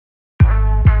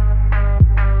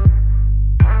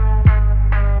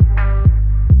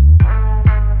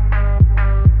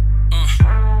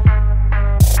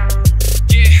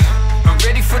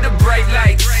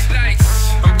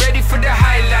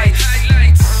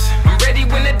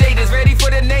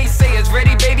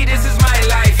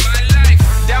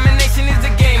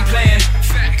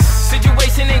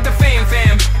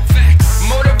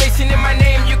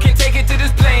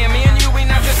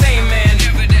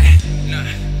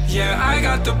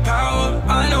got the power,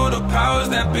 I know the powers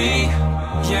that be.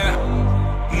 Yeah,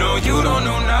 no, you don't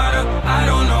know nada, I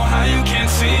don't know how you can't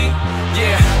see.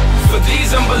 Yeah, for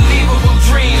these unbelievable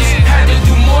dreams, had to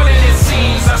do more than it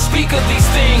seems. I speak of these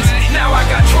things, now I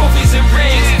got trophies and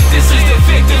rings. This is the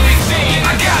victory thing.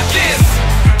 I got this.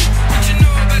 What you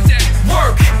know about that?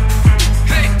 Work.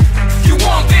 Hey, you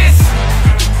want this?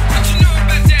 What you know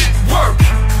about that? Work.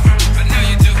 I know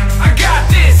you do. I got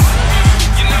this.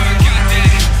 You know I got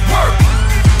that. Work.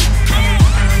 Come on.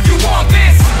 You want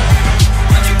this?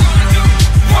 What you gonna do?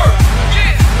 Work.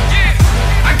 Yeah,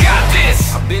 yeah. I got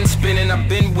this. I've been spinning, I've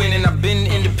been winning, I've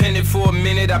been independent for a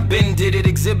minute. I've been did it,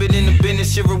 exhibiting the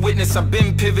business, you're a witness. I've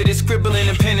been pivoted, scribbling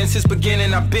in pen since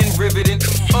beginning. I've been riveting.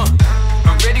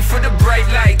 I'm ready for the bright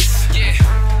lights. Yeah.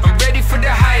 I'm ready for the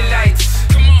highlights.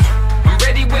 Come on. I'm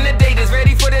ready when the date is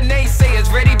ready for the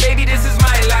naysayers. Ready, baby, this is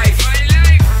my life.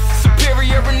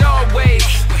 Superior in all ways.